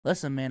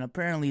Listen, man,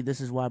 apparently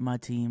this is why my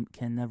team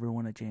can never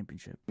win a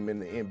championship. I'm in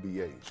the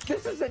NBA.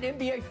 This is an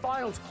NBA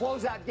Finals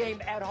closeout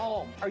game at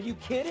home. Are you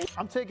kidding?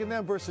 I'm taking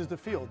them versus the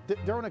field.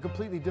 They're on a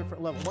completely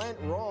different level. Went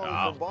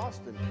wrong for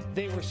Boston.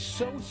 They were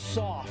so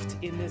soft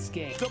in this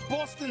game. The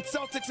Boston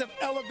Celtics have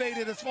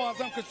elevated, as far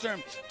as I'm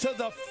concerned, to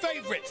the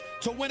favorite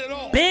to win it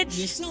all. Bitch!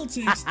 The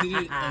Celtics did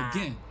it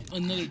again.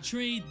 Another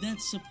trade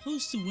that's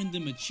supposed to win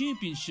them a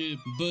championship,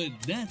 but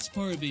that's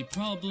part of a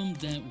problem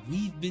that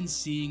we've been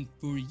seeing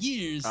for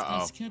years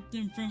that's kept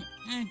them from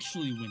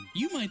actually winning.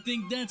 You might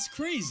think that's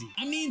crazy.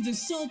 I mean, the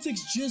Celtics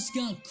just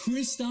got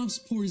Kristaps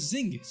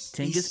Porzingis.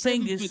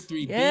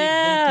 Tingus.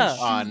 Yeah.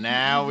 Oh,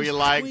 now we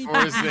like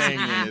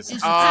Porzingis. Oh,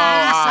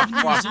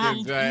 I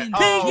fucking bet.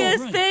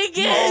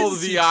 Tingus. Oh,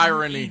 the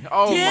irony.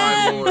 Oh,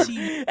 my Lord.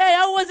 Hey,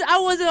 I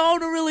wasn't on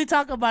to really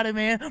talk about it,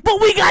 man.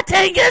 But we got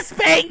Tingus.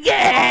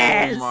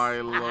 Oh,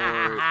 my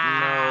Lord.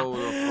 No,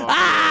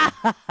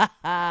 the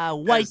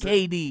fuck. White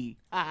KD.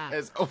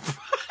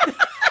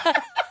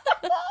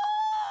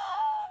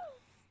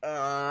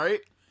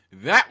 Alright,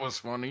 that was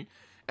funny.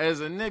 As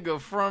a nigga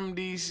from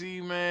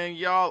DC, man,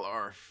 y'all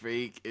are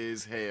fake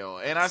as hell.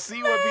 And I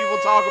see what people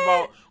talk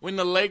about when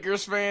the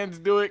Lakers fans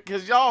do it,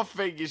 because y'all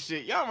fake as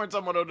shit. Y'all weren't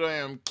talking about no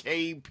damn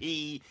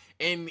KP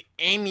in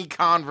any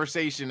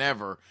conversation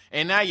ever.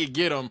 And now you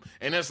get them,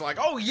 and it's like,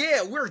 oh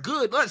yeah, we're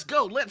good. Let's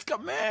go.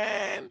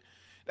 Man.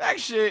 That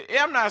shit,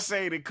 I'm not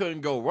saying it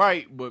couldn't go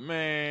right, but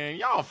man,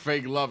 y'all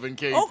fake loving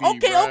KP. Oh,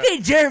 okay,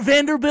 Jared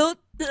Vanderbilt.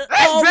 That's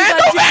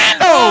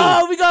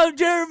Vando! We got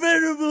Jared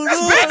Vanderbilt. That's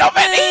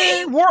Vando.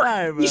 He worked.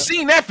 Right, you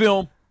seen that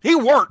film? He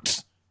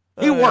works.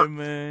 He worked.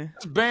 Man.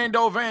 That's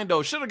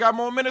Vando. Should have got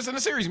more minutes in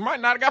the series. He might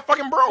not have got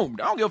fucking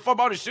broomed. I don't give a fuck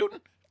about his shooting.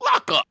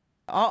 Lock up.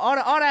 All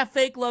that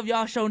fake love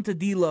y'all shown to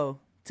D-Lo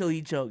till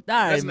he choked. All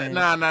right, man.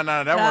 Nah. That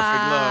wasn't fake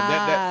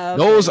love.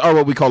 Those are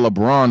what we call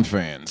LeBron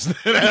fans.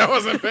 That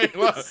wasn't fake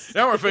love.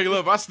 That wasn't fake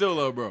love. I still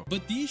love bro.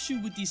 But the issue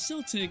with the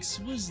Celtics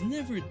was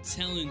never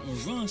talent or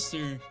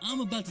roster.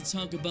 I'm about to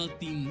talk about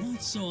the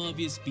not so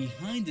obvious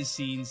behind the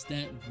scenes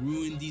that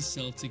ruined the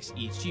Celtics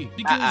each year.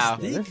 Because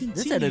they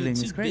continue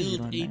to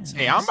build a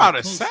Hey, I'm about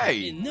to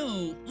say. And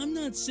no, I'm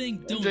not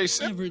saying don't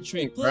ever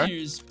trade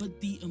players,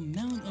 but the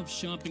amount of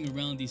shopping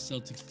around the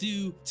Celtics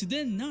do to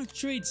then not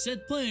trade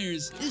said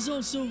players is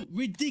also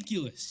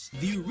ridiculous.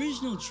 The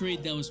original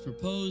trade that was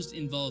proposed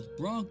involved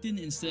Brogdon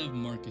instead of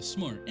Marcus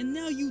Smart. And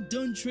now you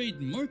don't trade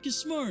Marcus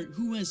Smart,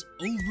 who has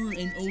over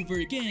and over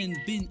again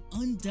been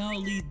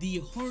undoubtedly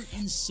the heart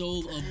and soul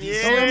of the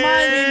Don't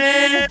remind me,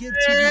 man.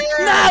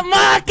 Not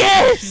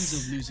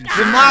Marcus!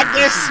 The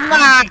Marcus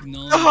Smart,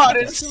 the heart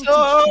and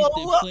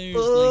soul. Players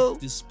like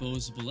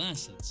disposable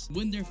assets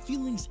when their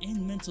feelings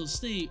and mental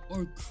state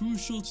are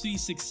crucial to the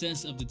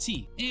success of the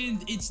team.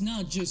 And it's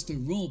not just a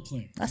role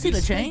player. I see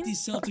the chain. The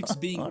Celtics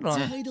being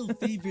title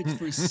favorites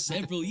for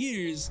several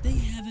years, they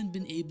haven't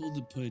been able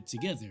to put it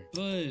together.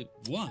 But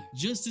why?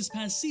 Just this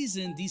past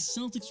season, the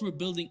Celtics were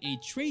building a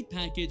trade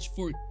package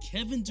for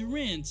Kevin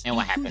Durant,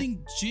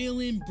 including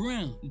Jaylen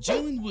Brown.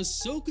 Jaylen was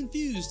so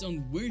confused on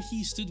where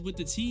he stood with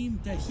the team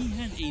that he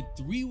had a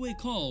three-way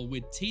call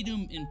with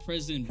Tatum and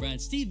President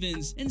Brad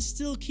Stevens and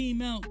still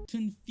came out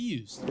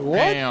confused.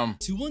 Damn.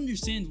 To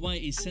understand why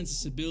a sense of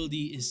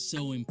stability is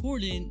so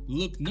important,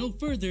 look no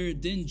further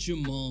than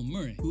Jamal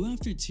Murray, who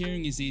after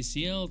tearing his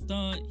ACL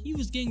thought he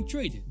was getting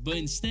traded, but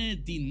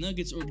instead the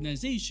Nuggets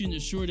organization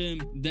assured him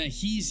that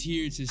he's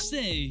here to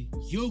stay.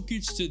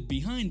 Jokic stood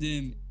behind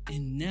him,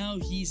 and now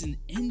he's an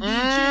NBA champion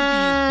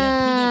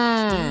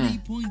that put up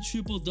 30-point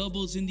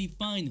triple-doubles in the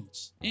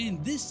finals.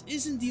 And this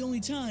isn't the only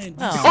time.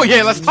 Oh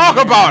yeah, let's talk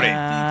about it.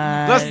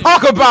 Let's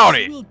talk about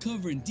it. We'll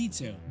cover in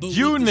detail. But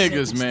you what the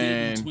niggas, Celtics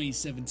man. did in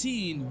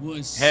 2017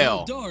 was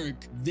hell. So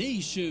dark, they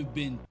should have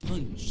been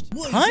punished.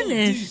 What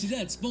Punished? to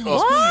that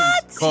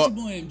What? It's your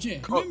boy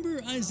MJ.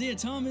 Remember Isaiah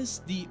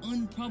Thomas, the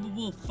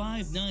unprobable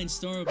 5'9"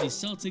 star of the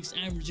Celtics,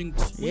 averaging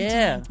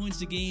 29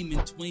 points a game in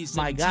 2017,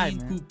 My guy,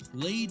 man. who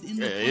played in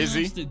the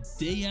playoffs the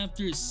day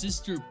after his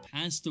sister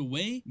passed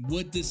away?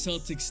 What the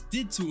Celtics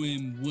did to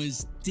him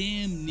was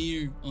damn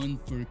near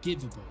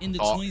unforgivable. In the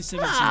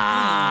 2017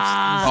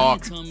 playoffs,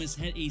 Isaiah Thomas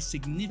had a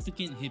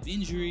significant hip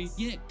injury,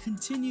 yet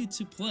continued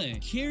to play,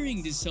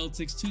 carrying the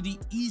Celtics to the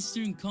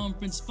Eastern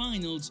Conference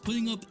Finals,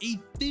 putting up a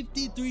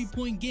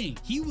 53-point game.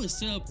 He was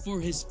set up for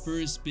his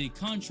first big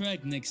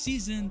contract next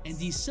season, and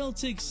the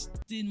Celtics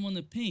didn't want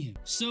to pay him.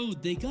 So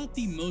they got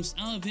the most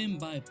out of him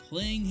by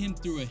playing him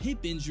through a hip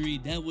injury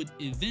that would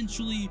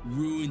eventually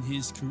ruin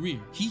his career.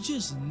 He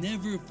just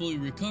never fully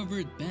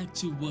recovered back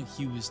to what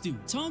he was doing.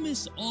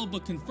 Thomas all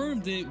but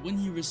confirmed it when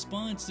he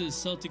responded to the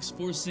Celtics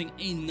forcing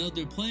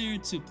another player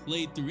to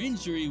play through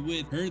injury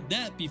with "heard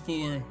that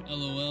before,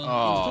 LOL."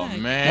 Oh, in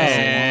fact,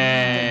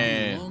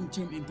 man. the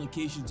long-term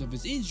implications of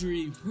his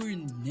injury were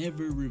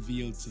never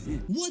revealed to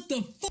him. What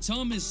the fuck?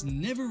 Thomas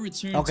never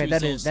returned to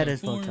his that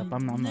is form, fucked up.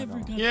 I'm not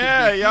gonna.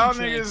 Yeah, y'all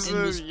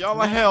niggas, y'all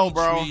are hell,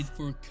 bro.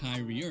 For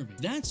Kyrie Irving.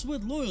 That's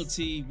what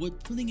loyalty,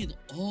 what putting it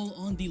all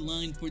on the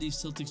line for the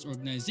Celtics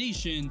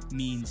organization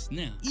means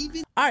now.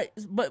 Even All right,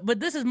 but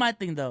this is my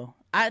thing though.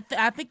 I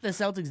think the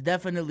Celtics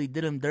definitely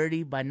did him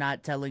dirty by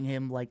not telling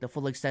him like the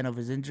full extent of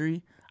his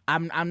injury.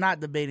 I'm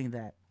not debating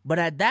that. But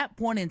at that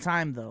point in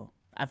time though,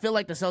 I feel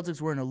like the Celtics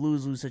were in a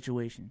lose-lose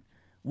situation.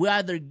 We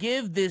either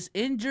give this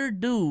injured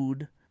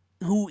dude,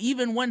 who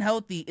even when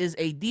healthy is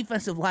a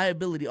defensive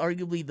liability,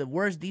 arguably the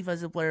worst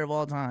defensive player of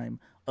all time,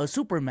 a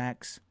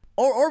supermax,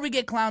 or we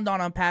get clowned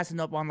on passing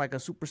up on like a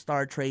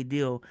superstar trade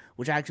deal,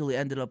 which actually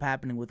ended up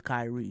happening with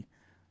Kyrie.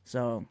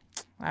 So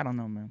I don't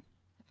know, man.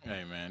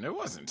 Hey, man, it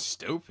wasn't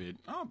stupid.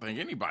 I don't think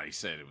anybody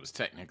said it was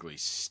technically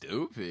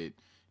stupid.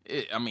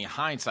 I mean,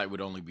 hindsight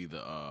would only be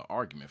the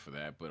argument for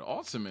that. But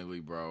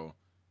ultimately, bro,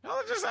 y'all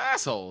are just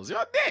assholes.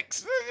 Y'all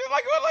dicks.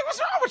 Like, what's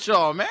wrong with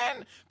y'all,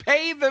 man?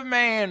 Pay the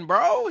man,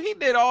 bro. He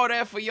did all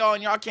that for y'all,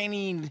 and y'all can't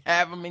even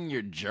have him in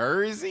your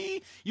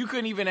jersey? You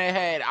couldn't even have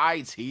had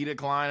IT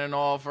decline an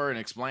offer and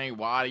explain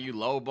why you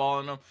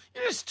lowballing them.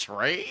 You just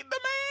trade the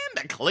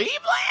man? The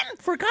Cleveland?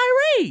 For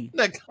Kyrie.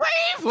 The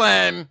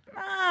Cleveland?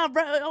 Nah,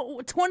 bro.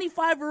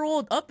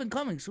 25-year-old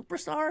up-and-coming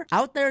superstar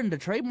out there in the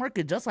trade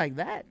market just like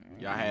that.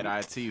 Y'all had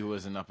IT, who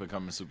was an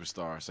up-and-coming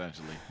superstar,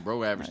 essentially.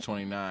 Bro averaged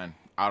 29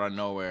 out of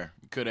nowhere.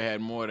 Could have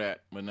had more of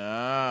that, but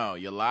no.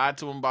 You lied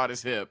to him about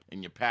his hip,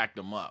 and you packed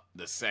him up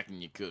the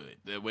second you could.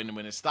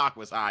 When his stock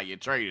was high, you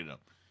traded him.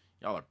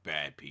 Y'all are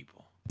bad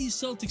people. These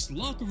Celtics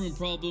locker room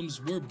problems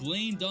were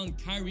blamed on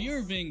Kyrie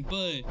Irving,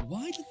 but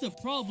why did the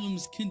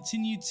problems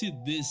continue to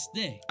this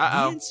day? The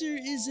answer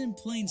is in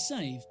plain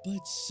sight,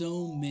 but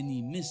so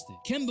many missed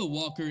it. Kemba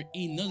Walker,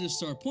 another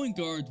star point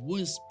guard,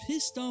 was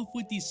pissed off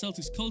with the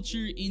Celtics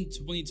culture in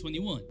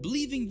 2021,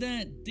 believing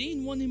that they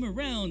didn't want him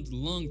around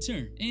long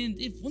term. And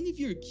if one of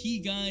your key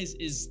guys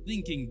is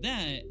thinking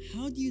that,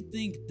 how do you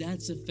think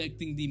that's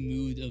affecting the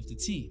mood of the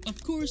team?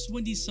 Of course,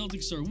 when the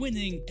Celtics are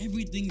winning,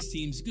 everything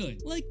seems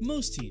good, like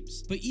most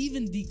teams. But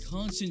even the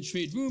constant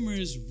trade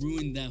rumors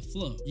ruin that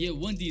flow. Yet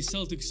when the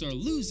Celtics are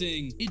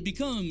losing, it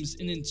becomes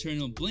an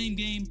internal blame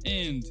game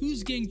and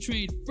who's getting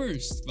trade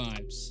first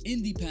vibes.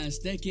 In the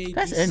past decade,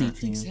 the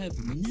Celtics have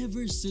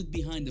never stood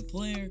behind a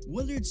player,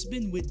 whether it's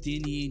been with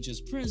Danny Ainge as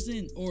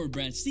president or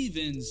Brad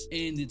Stevens,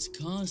 and it's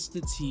cost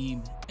the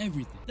team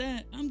everything.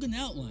 That I'm gonna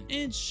outline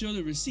and show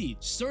the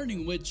receipt,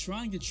 starting with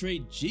trying to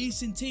trade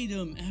Jason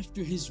Tatum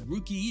after his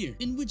rookie year,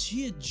 in which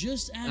he had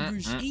just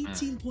averaged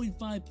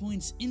 18.5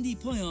 points in the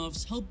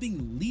playoffs,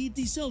 helping lead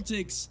the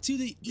Celtics to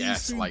the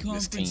Eastern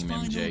Conference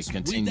Finals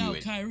without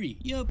Kyrie.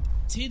 Yup,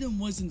 Tatum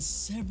was in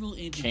several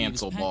Anthony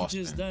Davis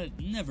packages that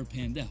never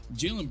panned out.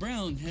 Jaylen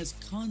Brown has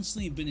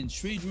constantly been in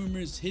trade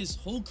rumors his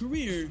whole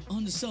career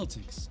on the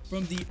Celtics,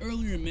 from the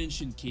earlier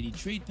mentioned KD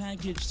trade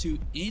package to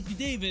Anthony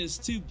Davis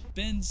to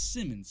Ben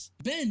Simmons.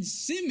 Ben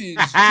Simmons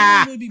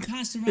would be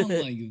passed around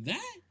like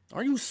that?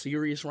 Are you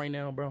serious right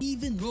now, bro?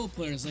 Even role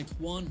players like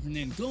Juan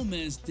Hernan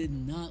Gomez did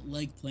not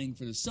like playing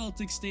for the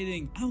Celtics,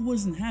 stating, "I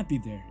wasn't happy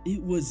there.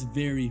 It was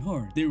very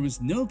hard. There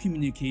was no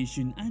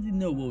communication. I didn't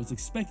know what was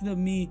expected of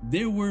me.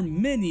 There were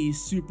many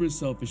super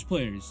selfish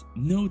players.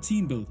 No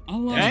team building. I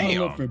lost my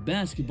love for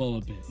basketball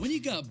a bit. When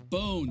you got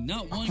Bo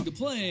not wanting to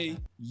play,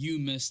 you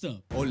messed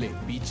up." Ole,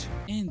 bitch.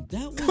 And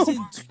that was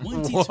in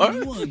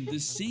 2021, the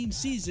same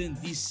season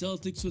the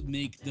Celtics would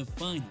make the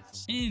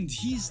finals. And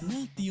he's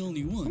not the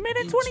only one. We made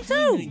it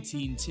 22.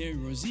 Terry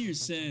Rozier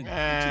said,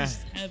 "I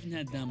just haven't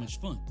had that much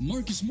fun."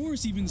 Marcus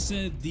Morris even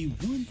said, "The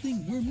one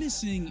thing we're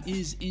missing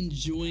is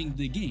enjoying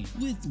the game."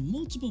 With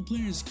multiple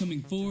players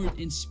coming forward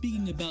and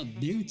speaking about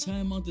their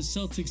time on the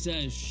Celtics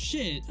as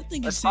shit, I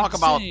think it's safe to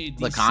say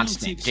the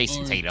constant Celtics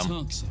Jason Tatum.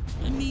 Toxic.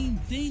 I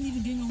mean, they ain't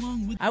even getting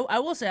along with. I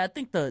will say, I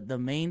think the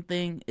main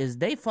thing is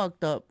they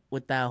fucked up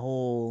with that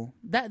whole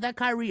that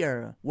Kyrie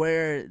era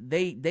where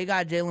they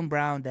got Jaylen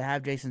Brown to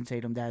have Jason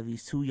Tatum to have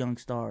these two young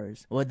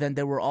stars. But then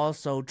they were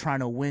also trying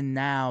to win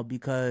now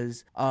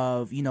because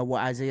of, you know,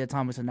 what Isaiah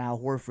Thomas and Al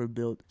Horford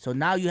built. So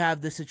now you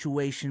have this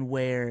situation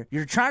where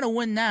you're trying to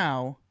win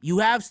now. You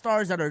have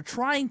stars that are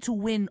trying to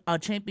win a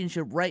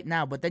championship right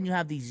now, but then you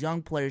have these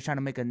young players trying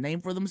to make a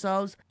name for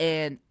themselves.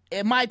 And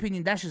in my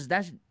opinion,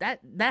 that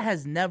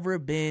has never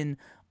been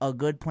a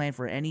good plan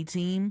for any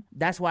team.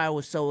 That's why I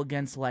was so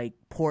against like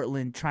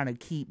Portland trying to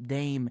keep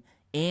Dame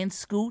and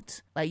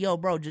Scoot. Like, yo,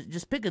 bro,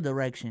 just pick a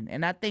direction.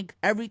 And I think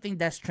everything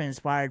that's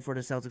transpired for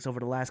the Celtics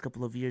over the last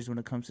couple of years when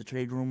it comes to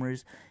trade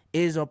rumors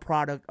is a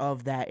product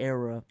of that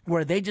era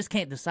where they just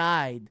can't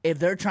decide if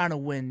they're trying to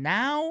win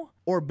now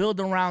or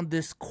build around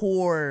this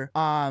core,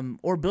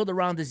 or build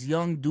around this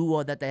young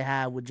duo that they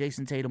have with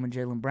Jason Tatum and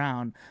Jaylen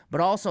Brown.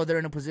 But also they're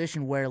in a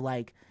position where,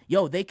 like,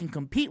 yo, they can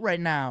compete right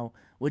now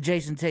with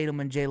Jason Tatum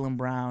and Jaylen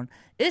Brown.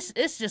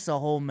 It's just a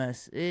whole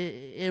mess.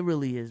 It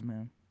really is,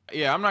 man.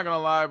 Yeah, I'm not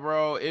gonna lie,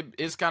 bro.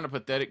 It's kind of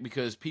pathetic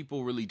because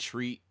people really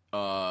treat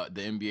the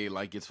NBA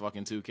like it's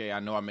fucking 2K. I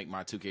know I make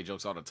my 2K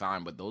jokes all the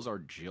time, but those are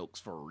jokes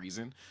for a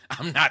reason.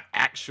 I'm not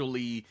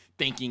actually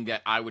thinking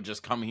that I would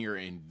just come here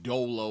and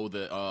dolo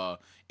the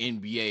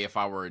NBA if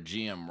I were a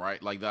GM,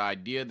 right? Like the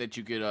idea that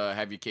you could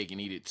have your cake and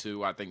eat it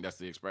too, I think that's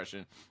the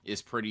expression,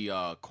 is pretty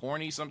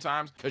corny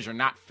sometimes because you're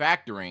not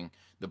factoring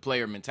the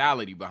player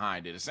mentality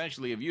behind it.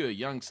 Essentially, if you're a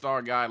young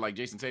star guy like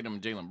Jason Tatum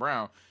and Jaylen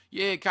Brown,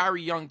 yeah,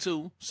 Kyrie young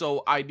too,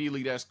 so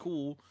ideally that's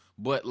cool,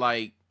 but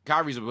like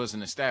Kyrie's was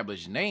an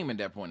established name at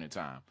that point in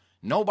time.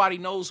 Nobody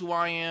knows who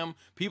I am.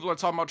 People are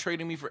talking about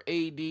trading me for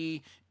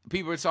AD.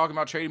 People are talking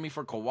about trading me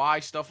for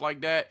Kawhi, stuff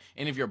like that.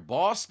 And if you're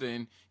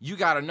Boston, you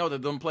got to know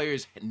that them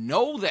players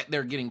know that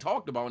they're getting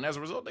talked about. And as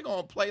a result, they're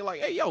going to play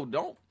like, hey, yo,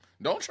 don't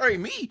trade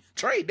me.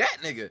 Trade that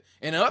nigga.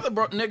 And the other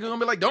nigga going to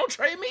be like, don't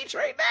trade me.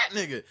 Trade that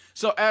nigga.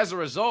 So as a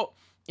result,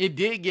 it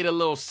did get a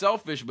little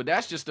selfish, but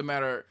that's just a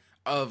matter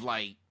of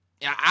like,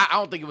 I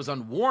don't think it was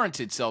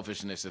unwarranted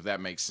selfishness, if that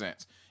makes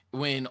sense.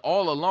 When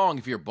all along,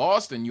 if you're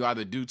Boston, you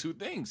either do two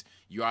things.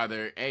 You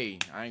either, hey,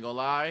 I ain't gonna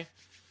lie,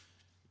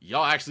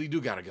 y'all actually do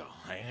gotta go.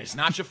 It's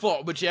not your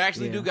fault, but you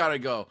actually do gotta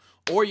go.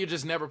 Or you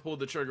just never pulled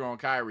the trigger on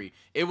Kyrie.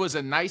 It was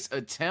a nice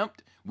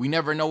attempt. We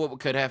never know what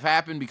could have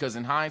happened because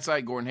in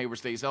hindsight, Gordon Hayward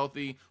stays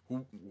healthy.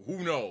 Who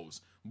knows?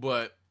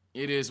 But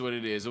it is what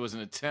it is. It was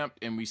an attempt,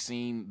 and we've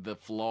seen the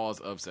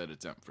flaws of said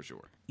attempt for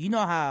sure. You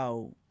know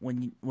how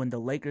when the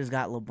Lakers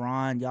got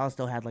LeBron, y'all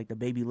still had like the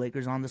baby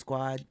Lakers on the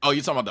squad? Oh,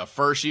 you talking about the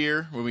first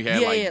year when we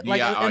had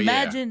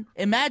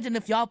imagine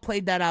if y'all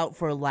played that out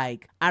for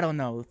like, I don't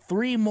know,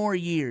 3 more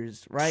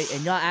years, right?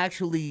 And y'all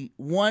actually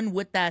won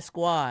with that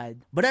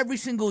squad. But every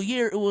single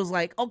year it was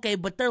like, okay,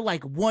 but they're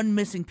like one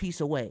missing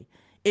piece away.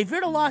 If you're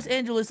the Los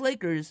Angeles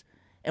Lakers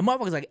and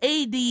motherfuckers like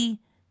AD,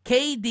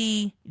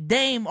 KD,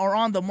 Dame are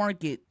on the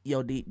market,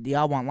 yo, do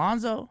y'all want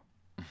Lonzo?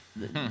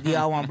 Do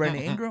y'all want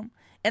Brandon Ingram?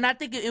 And I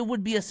think it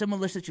would be a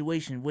similar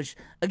situation, which,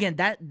 again,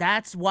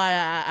 that's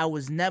why I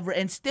was never,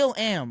 and still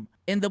am,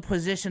 in the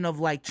position of,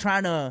 like,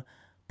 trying to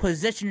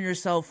position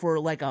yourself for,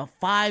 like, a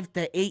 5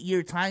 to 8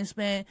 year time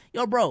span.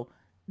 Yo, bro,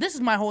 this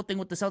is my whole thing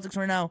with the Celtics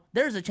right now.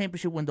 There's a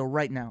championship window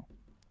right now.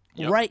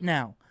 Yep. Right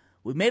now.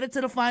 We made it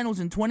to the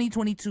finals in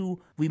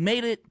 2022. We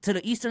made it to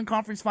the Eastern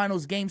Conference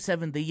Finals Game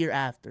 7 the year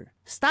after.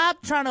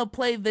 Stop trying to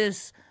play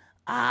this,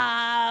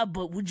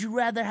 but would you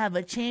rather have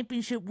a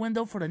championship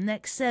window for the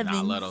next 7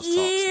 years? Let us talk.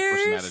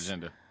 Pushing that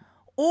agenda.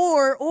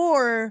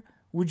 Or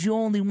would you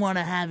only want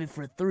to have it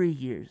for 3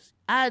 years?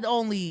 I'd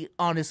only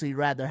honestly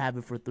rather have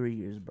it for 3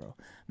 years, bro.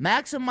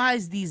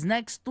 Maximize these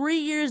next 3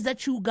 years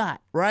that you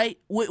got, right?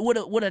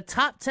 With a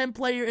top 10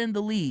 player in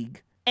the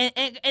league.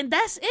 And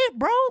that's it,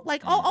 bro.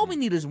 Like, all we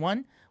need is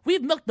one.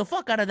 We've milked the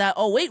fuck out of that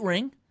 08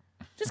 ring.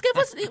 Just give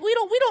us. We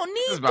don't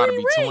need. It's about to be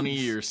rings. 20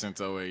 years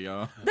since 08,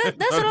 y'all. That's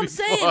what I'm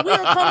saying. We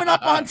are coming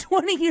up on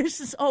 20 years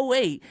since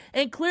 08,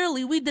 and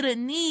clearly we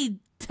didn't need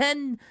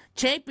 10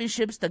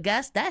 championships to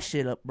gas that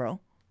shit up, bro.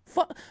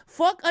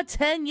 Fuck a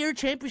 10-year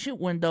championship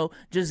window.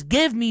 Just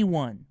give me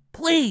one,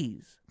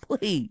 please.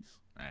 Hey,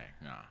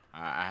 no,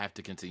 I have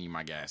to continue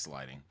my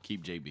gaslighting.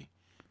 Keep JB.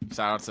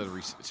 Shout out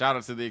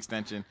to the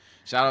extension.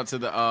 Shout out to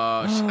the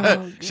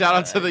shout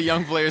out to the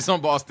young players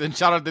on Boston.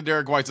 Shout out to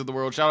Derek Whites of the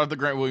world. Shout out to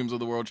Grant Williams of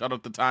the world. Shout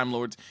out to Time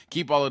Lords.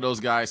 Keep all of those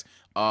guys.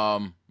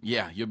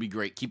 Yeah, you'll be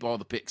great. Keep all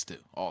the picks too.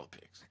 All the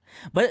picks.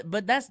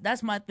 But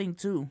that's my thing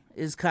too.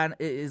 Is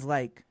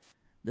like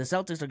the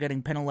Celtics are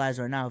getting penalized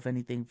right now, if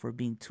anything, for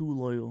being too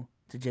loyal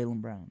to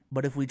Jaylen Brown.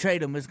 But if we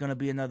trade him, it's gonna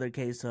be another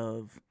case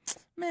of,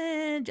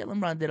 man, Jaylen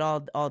Brown did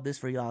all this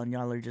for y'all, and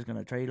y'all are just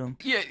gonna trade him.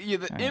 Yeah.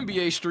 The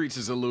NBA streets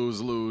is a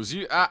lose-lose.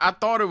 I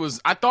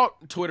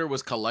thought Twitter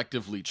was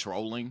collectively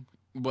trolling,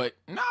 but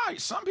nah,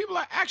 some people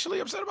are actually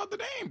upset about the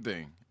Dame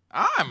thing.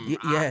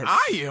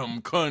 I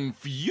am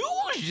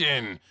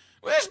confusion.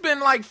 It's been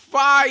like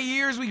 5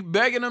 years we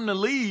begging him to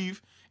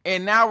leave,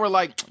 and now we're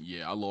like,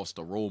 yeah, I lost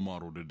a role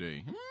model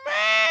today.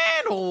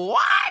 Man,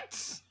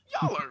 what?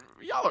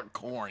 Y'all are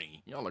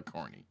corny. Y'all are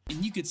corny.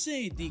 And you could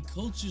say the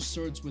culture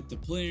starts with the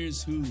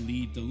players who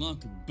lead the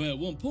locker room. But at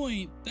one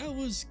point, that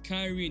was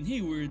Kyrie and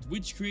Hayward,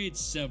 which creates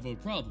several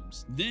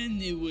problems. Then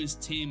it was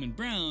Tatum and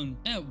Brown.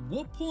 At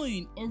what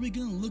point are we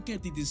gonna look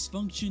at the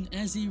dysfunction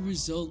as a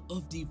result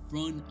of the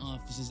front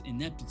office's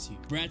ineptitude?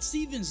 Brad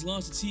Stevens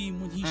lost the team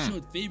when he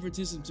showed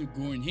favoritism to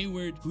Gordon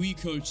Hayward, who he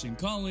coached in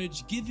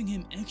college, giving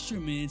him extra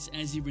minutes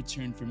as he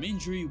returned from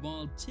injury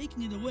while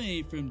taking it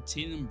away from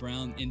Tatum,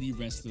 Brown, and the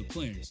rest of the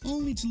players,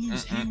 only to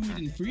lose Hayward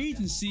in free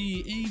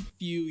agency a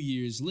few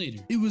years later.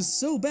 It was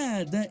so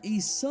bad that a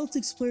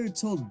Celtics player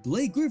told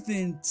Blake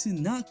Griffin to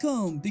not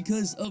come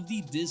because of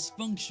the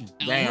dysfunction.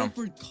 Al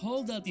Horford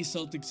called out the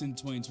Celtics in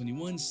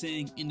 2021,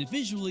 saying,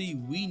 individually,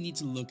 we need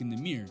to look in the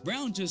mirror.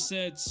 Brown just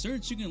said,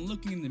 searching and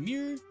looking in the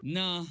mirror?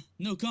 Nah,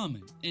 no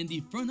comment. And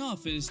the front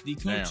office, the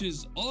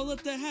coaches, all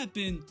let that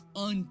happen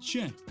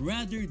unchecked.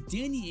 Rather,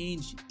 Danny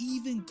Ainge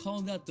even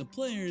called out the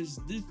players,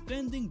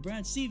 defending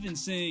Brad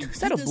Stevens, saying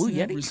he doesn't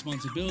have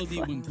responsibility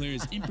when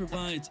players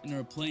improvise and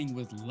are playing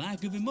with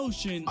lack of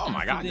emotion. Oh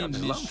my God, they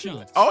miss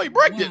shots. Oh, he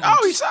bricked it.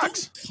 Oh, he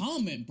sucks. Don't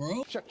comment,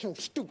 bro. Shut your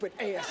stupid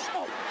ass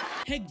up.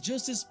 Heck,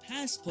 just this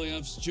past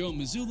playoffs, Joe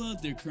Mazzulla,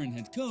 their current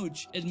head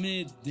coach,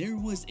 admitted there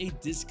was a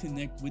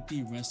disconnect with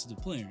the rest of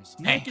the players.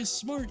 Marcus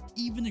Smart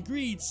even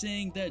agreed,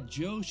 saying that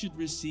Joe should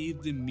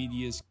receive the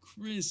media's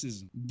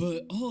criticism.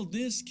 But all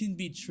this can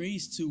be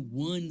traced to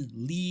one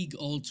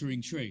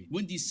league-altering trade.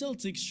 When the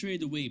Celtics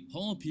traded away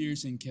Paul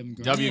Pierce and Kevin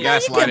Garnett. W You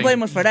can't blame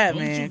gaslighting. us for that,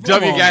 man.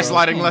 W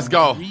gaslighting. Let's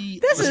go.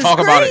 This is Let's talk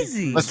about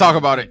crazy. it. Let's talk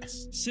about it.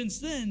 Since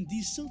then,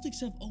 the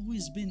Celtics have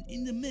always been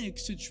in the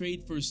mix to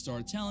trade for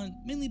star talent,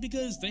 mainly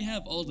because they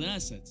have all the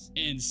assets.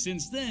 And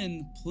since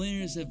then,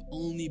 players have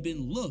only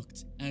been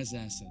looked as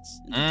assets.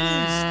 And the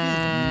players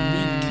feel that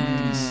when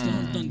Kyrie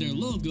stomped on their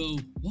logo,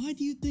 why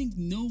do you think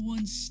no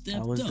one stepped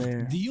up?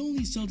 there. The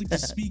only Celtic to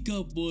speak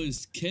up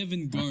was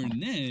Kevin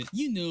Garnett.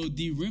 You know,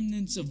 the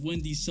remnants of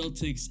when the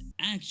Celtics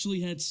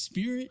actually had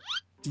spirit.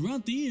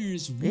 Throughout the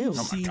years, we've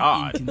seen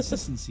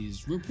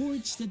inconsistencies.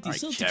 Reports that the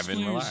Celtics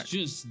players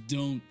just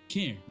don't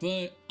care.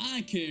 But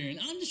I care, and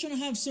I'm just trying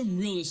to have some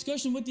real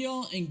discussion with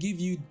y'all and give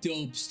you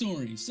dope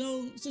stories.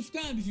 So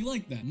subscribe if you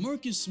like that.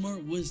 Marcus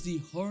Smart was the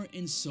heart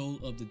and soul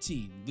of the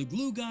team. The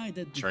glue guy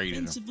that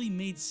defensively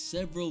made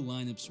several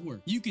lineups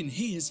work. You can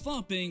hate his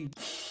flopping,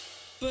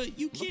 but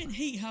you can't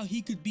hate how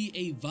he could be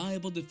a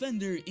viable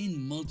defender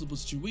in multiple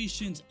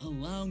situations,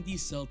 allowing the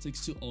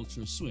Celtics to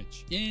ultra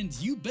switch. And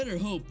you better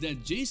hope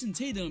that Jason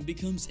Tatum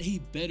becomes a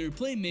better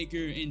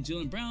playmaker and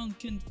Jaylen Brown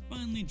can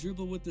finally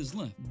dribble with his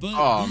left.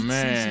 But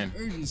sense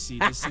of urgency,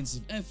 the sense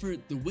of effort,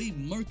 the way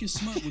Marcus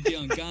Smart would get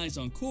on guys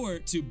on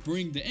court to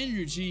bring the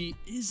energy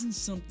isn't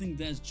something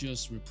that's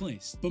just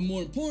replaced. But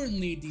more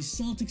importantly, the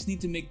Celtics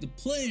need to make the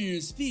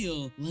players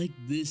feel like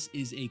this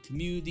is a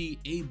community,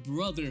 a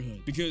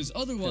brotherhood, because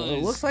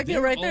otherwise looks like it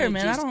right there,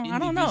 man. I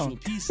don't know.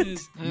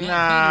 Pieces,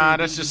 nah,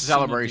 that's just a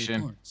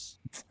celebration.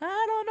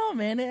 I don't know,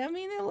 man. I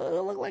mean, it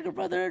looked like a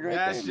brotherhood right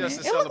That's there,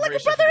 just man. a It looked like a celebration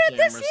for the brotherhood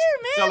this cameras.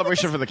 year, man.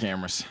 Celebration for the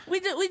cameras.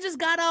 We just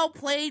got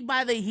outplayed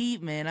by the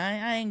Heat, man.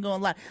 I ain't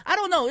gonna lie. I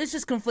don't know. It's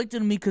just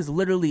conflicting to me because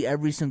literally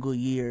every single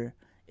year,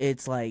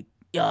 it's like,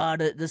 yeah,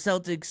 the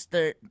Celtics,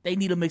 they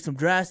need to make some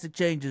drastic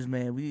changes,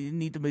 man. We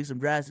need to make some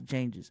drastic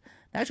changes.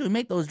 They actually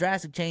make those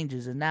drastic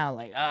changes, and now,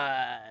 like,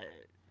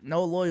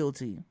 no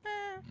loyalty.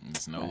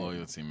 It's no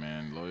loyalty,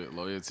 man.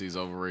 Loyalty is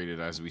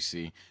overrated, as we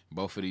see.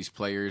 Both of these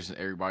players,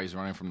 everybody's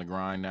running from the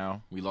grind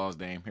now. We lost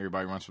Dame.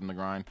 Everybody runs from the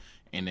grind.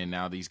 And then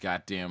now these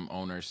goddamn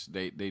owners,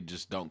 they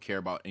just don't care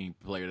about any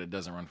player that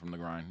doesn't run from the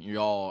grind.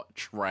 You're all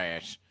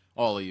trash.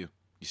 All of you.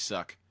 You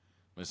suck.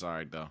 But it's all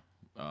right, though.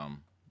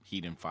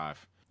 Heat in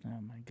 5.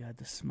 Oh, my God.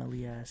 The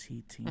smelly-ass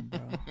Heat team,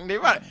 bro.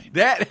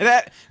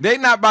 They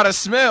not about to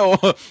smell.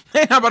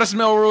 They not about to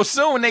smell real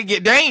soon when they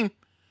get Dame.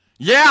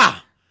 Yeah.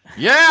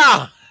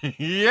 Yeah.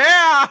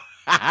 Yeah,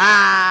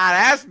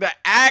 that's the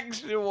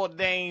actual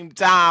Dame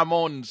time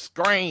on the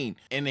screen.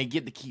 And they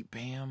get to keep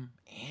Bam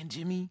and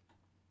Jimmy.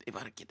 They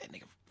about to get that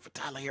nigga for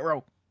Tyler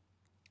Hero.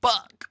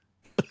 Fuck.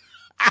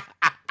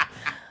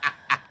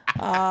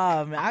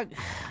 Oh, man,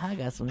 I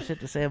got some shit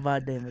to say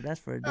about Dame, but that's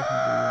for a different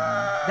video,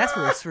 man. That's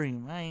for a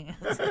stream. I ain't.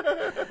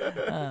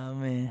 Oh,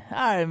 man. All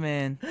right,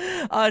 man.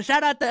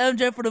 Shout out to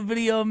MJ for the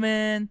video,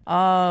 man.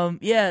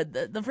 Yeah,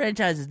 the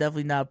franchise is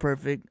definitely not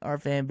perfect. Our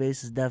fan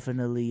base is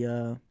definitely,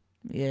 yeah,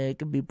 it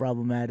could be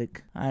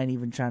problematic. I ain't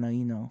even trying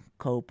to,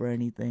 cope or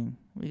anything.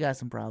 We got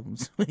some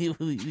problems. we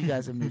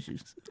got some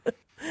issues.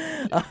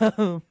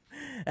 Shout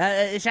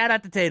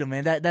out to Tatum,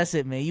 man. That's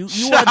it, man. You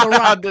are the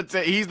rock.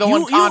 He's the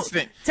one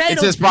constant. Tatum,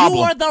 it's his problem.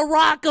 You are the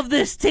rock of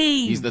this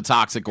team. He's the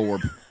toxic orb.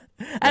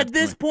 At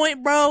this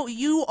point, bro,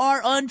 you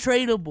are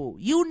untradeable.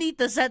 You need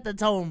to set the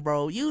tone,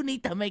 bro. You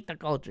need to make the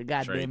culture.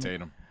 God damn it. Trade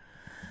Tatum.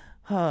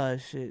 Oh,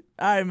 shit.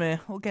 All right, man.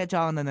 We'll catch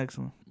y'all on the next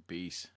one. Peace.